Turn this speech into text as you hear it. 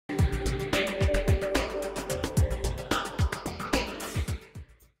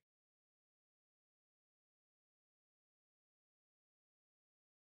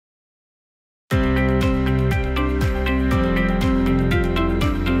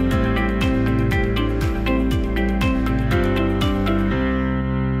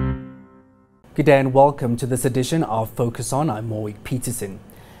Good day and welcome to this edition of Focus On. I'm Morwick Pietersen.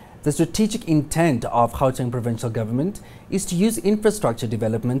 The strategic intent of Gauteng Provincial Government is to use infrastructure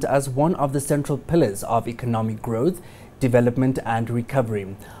development as one of the central pillars of economic growth, development and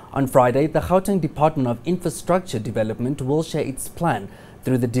recovery. On Friday, the Gauteng Department of Infrastructure Development will share its plan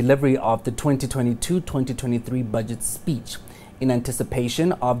through the delivery of the 2022-2023 budget speech. In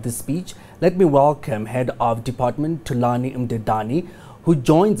anticipation of the speech, let me welcome Head of Department Thulani Mdadane, who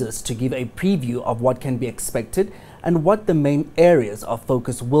joins us to give a preview of what can be expected and what the main areas of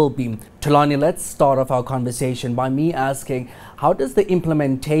focus will be. Thulani, let's start off our conversation by me asking, how does the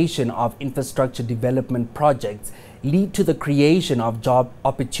implementation of infrastructure development projects lead to the creation of job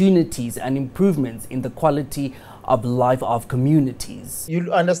opportunities and improvements in the quality of life of communities?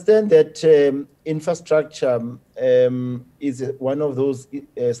 You'll understand that infrastructure is one of those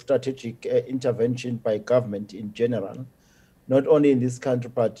strategic interventions by government in general, not only in this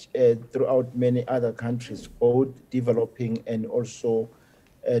country, but throughout many other countries, both developing and also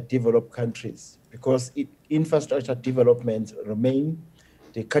developed countries, because infrastructure developments remain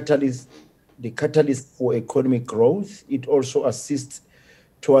the catalyst for economic growth. It also assists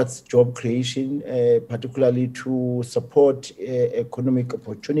towards job creation, particularly to support economic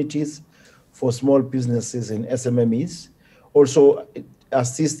opportunities for small businesses and SMMEs. Also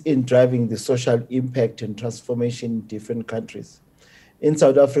assist in driving the social impact and transformation in different countries. In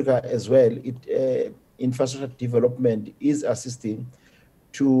South Africa as well, infrastructure development is assisting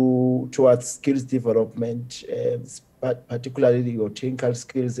towards skills development, particularly your technical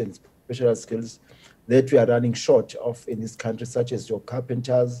skills and specialized skills that we are running short of in this country, such as your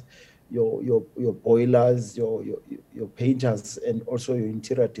carpenters, your boilers, your painters, and also your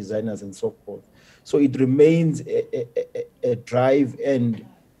interior designers and so forth. So it remains a drive and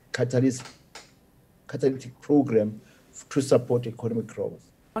catalytic program to support economic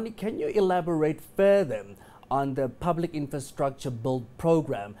growth. Can you elaborate further on the public infrastructure build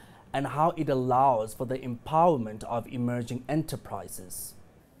program and how it allows for the empowerment of emerging enterprises?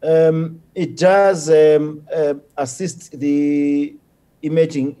 It does assist the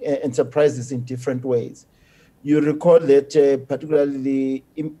emerging enterprises in different ways. You recall that particularly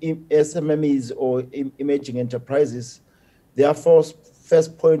SMMEs or emerging enterprises, their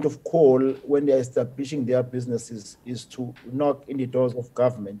first point of call when they are establishing their businesses is to knock in the doors of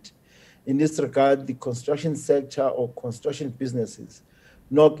government. In this regard, the construction sector or construction businesses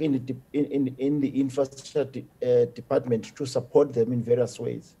knock in the infrastructure department to support them in various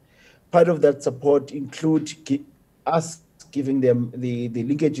ways. Part of that support includes us giving them the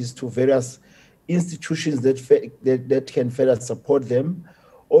linkages to various institutions that can further support them,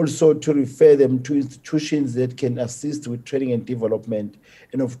 also to refer them to institutions that can assist with training and development.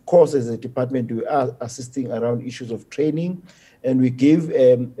 And of course, as a department, we are assisting around issues of training, and we give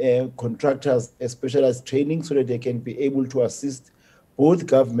contractors a specialized training so that they can be able to assist both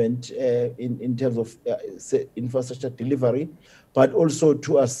government in terms of infrastructure delivery, but also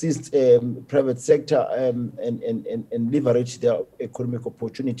to assist private sector and leverage their economic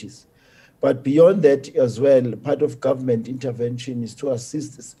opportunities. But beyond that as well, part of government intervention is to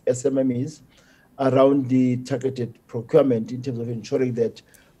assist SMMEs around the targeted procurement in terms of ensuring that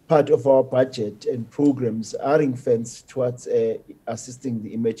part of our budget and programs are ring-fenced towards assisting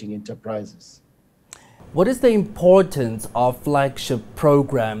the emerging enterprises. What is the importance of flagship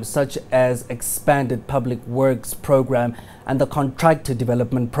programs such as expanded public works program and the contractor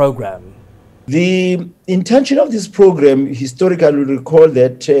development program? The intention of this program, historically, we recall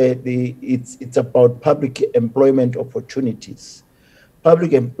that it's about public employment opportunities.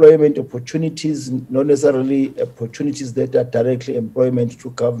 Public employment opportunities, not necessarily opportunities that are directly employment to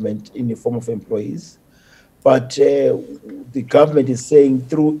government in the form of employees, but the government is saying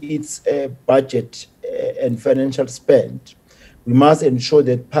through its budget and financial spend, we must ensure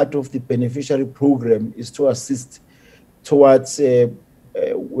that part of the beneficiary program is to assist towards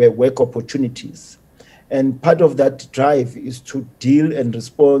work opportunities. And part of that drive is to deal and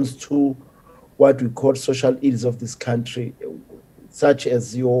respond to what we call social ills of this country, such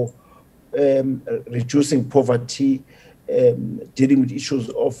as your reducing poverty, dealing with issues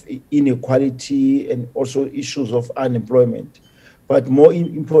of inequality and also issues of unemployment. But more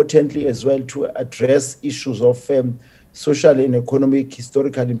importantly as well, to address issues of social and economic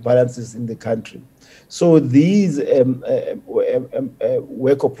historical imbalances in the country. So these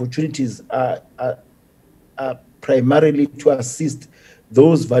work opportunities are primarily to assist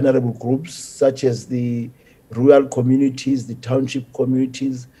those vulnerable groups, such as the rural communities, the township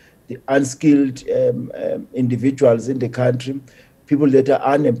communities, the unskilled individuals in the country, people that are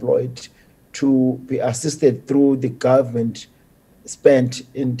unemployed, to be assisted through the government spent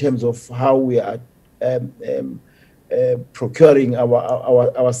in terms of how we are procuring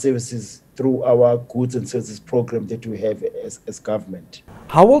our services through our goods and services program that we have as government.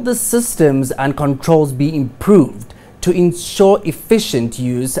 How will the systems and controls be improved to ensure efficient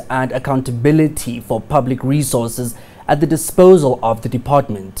use and accountability for public resources at the disposal of the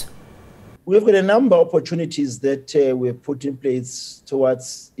department? We've got a number of opportunities that we've put in place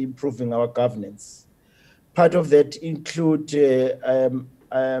towards improving our governance. Part of that include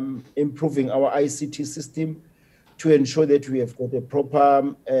improving our ICT system to ensure that we have got a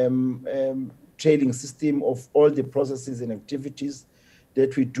proper trailing system of all the processes and activities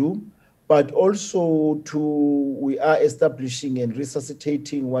that we do, but also we are establishing and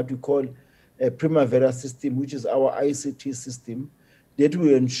resuscitating what we call a Primavera system, which is our ICT system, that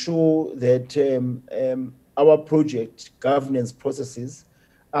will ensure that our project governance processes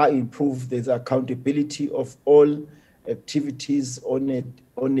are improved. There's accountability of all activities on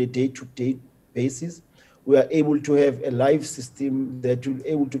a day-to-day basis. We are able to have a live system that will be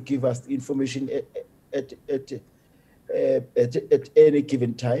able to give us information at any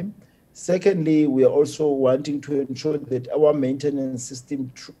given time. Secondly, we are also wanting to ensure that our maintenance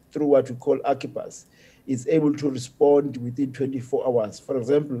system through what we call Akibas is able to respond within 24 hours. For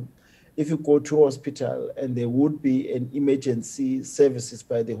example, if you go to a hospital and there would be an emergency services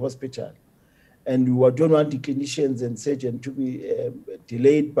by the hospital, and we don't want the clinicians and surgeons to be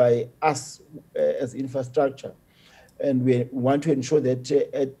delayed by us as infrastructure, and we want to ensure that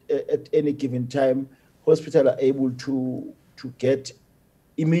at any given time, hospitals are able to get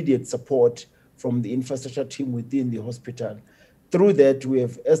immediate support from the infrastructure team within the hospital. Through that, we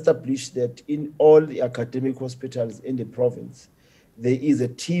have established that in all the academic hospitals in the province, there is a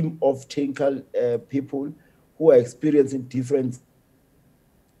team of technical people who are experiencing different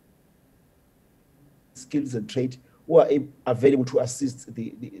skills and trade who are available to assist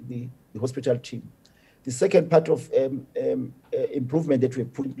the hospital team. The second part of improvement that we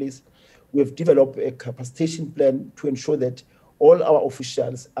have put in place, we have developed a capacitation plan to ensure that all our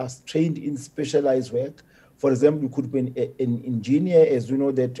officials are trained in specialized work. For example, we could be an engineer, as we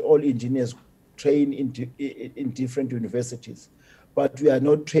know that all engineers train in different universities, but we are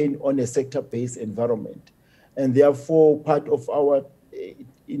not trained on a sector-based environment. And therefore, part of our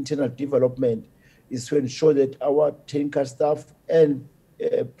internal development is to ensure that our technical staff and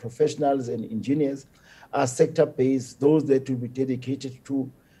professionals and engineers are sector-based, those that will be dedicated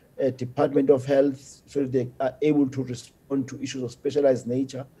to Department of Health, so they are able to respond to issues of specialized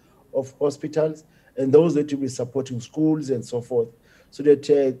nature of hospitals, and those that will be supporting schools and so forth, so that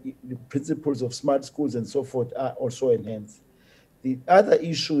the principles of smart schools and so forth are also enhanced. The other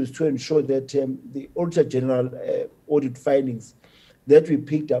issue is to ensure that the Auditor General audit findings that we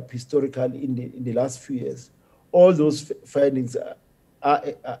picked up historically in the last few years, all those findings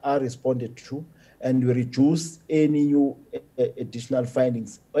are responded to, and we reduce any new additional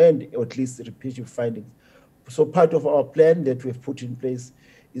findings and at least repetitive findings. So part of our plan that we've put in place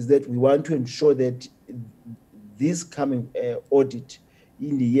is that we want to ensure that this coming audit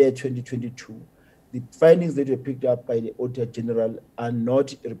in the year 2022, the findings that were picked up by the Auditor General are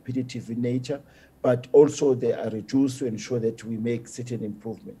not repetitive in nature, but also they are reduced to ensure that we make certain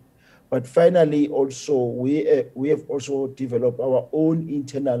improvement. But finally, also, we have also developed our own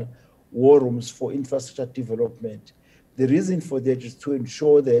internal war rooms for infrastructure development. The reason for that is to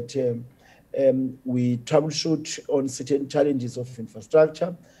ensure that we troubleshoot on certain challenges of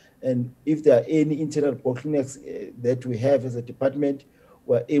infrastructure, and if there are any internal bottlenecks that we have as a department,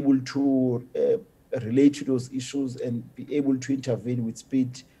 we're able to relate to those issues and be able to intervene with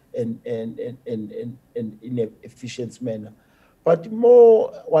speed and in an efficient manner. But more,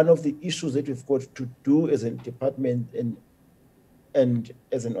 one of the issues that we've got to do as a department and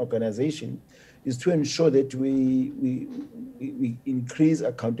as an organization is to ensure that we increase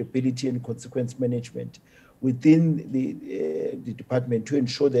accountability and consequence management within the department to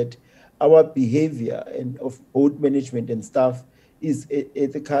ensure that our behavior and of both management and staff is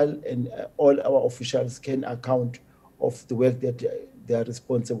ethical, and all our officials can account of the work that they are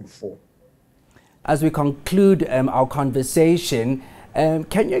responsible for. As we conclude our conversation,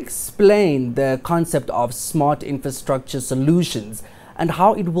 can you explain the concept of smart infrastructure solutions and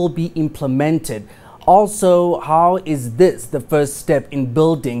how it will be implemented? Also, how is this the first step in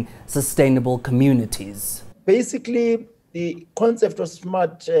building sustainable communities? Basically, the concept of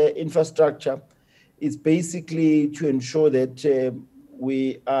smart infrastructure is basically to ensure that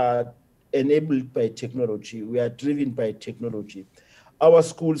we are enabled by technology, we are driven by technology. Our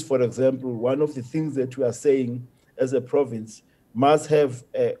schools, for example, one of the things that we are saying as a province must have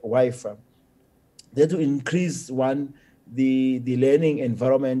Wi-Fi. That will increase, one, the learning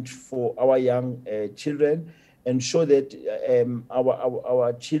environment for our young children, ensure that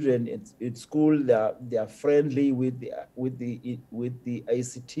our children in school they are friendly with the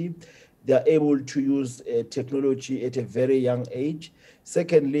ICT. They are able to use technology at a very young age.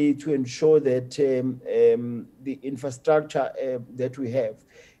 Secondly, to ensure that the infrastructure that we have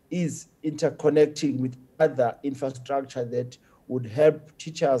is interconnecting with other infrastructure that would help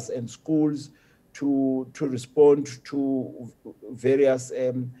teachers and schools to respond to various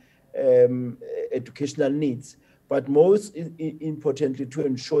educational needs. But most importantly, to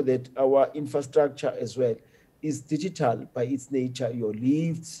ensure that our infrastructure as well is digital by its nature. Your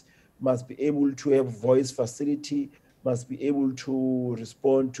lifts must be able to have voice facility, must be able to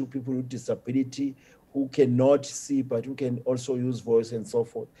respond to people with disability who cannot see but who can also use voice and so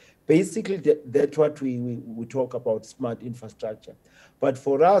forth. Basically, that's what we talk about smart infrastructure. But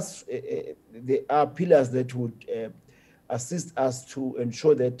for us, there are pillars that would assist us to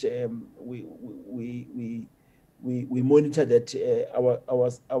ensure that we monitor that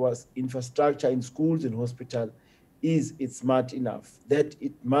our infrastructure in schools and hospitals is smart enough, that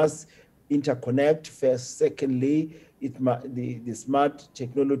it must interconnect first. Secondly, the smart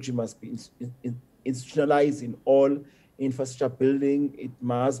technology must be institutionalized in all infrastructure building. It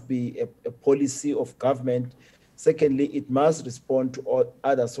must be a policy of government. Secondly, it must respond to all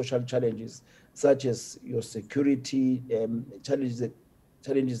other social challenges, such as your security challenges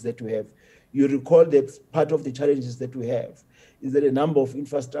that we have. You recall that part of the challenges that we have is that a number of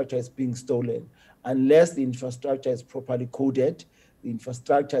infrastructure is being stolen. Unless the infrastructure is properly coded,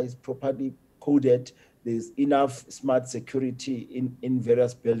 there's enough smart security in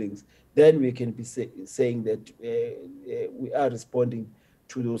various buildings, then we can be saying that we are responding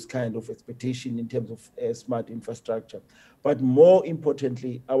to those kind of expectations in terms of smart infrastructure. But more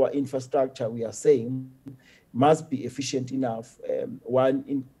importantly, our infrastructure, we are saying, must be efficient enough.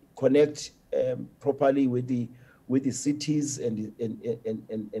 Connect properly with the cities and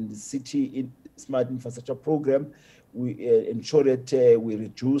the city in smart infrastructure program. We ensure that we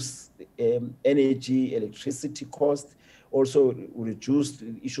reduce energy, electricity cost, also reduce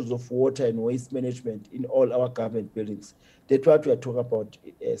the issues of water and waste management in all our government buildings. That's what we are talking about,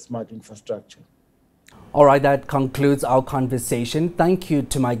 smart infrastructure. All right, that concludes our conversation. Thank you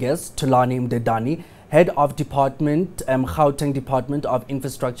to my guest, Thulani Mdadane, Head of Department, Gauteng Department of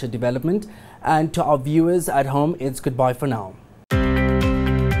Infrastructure Development. And to our viewers at home, it's goodbye for now.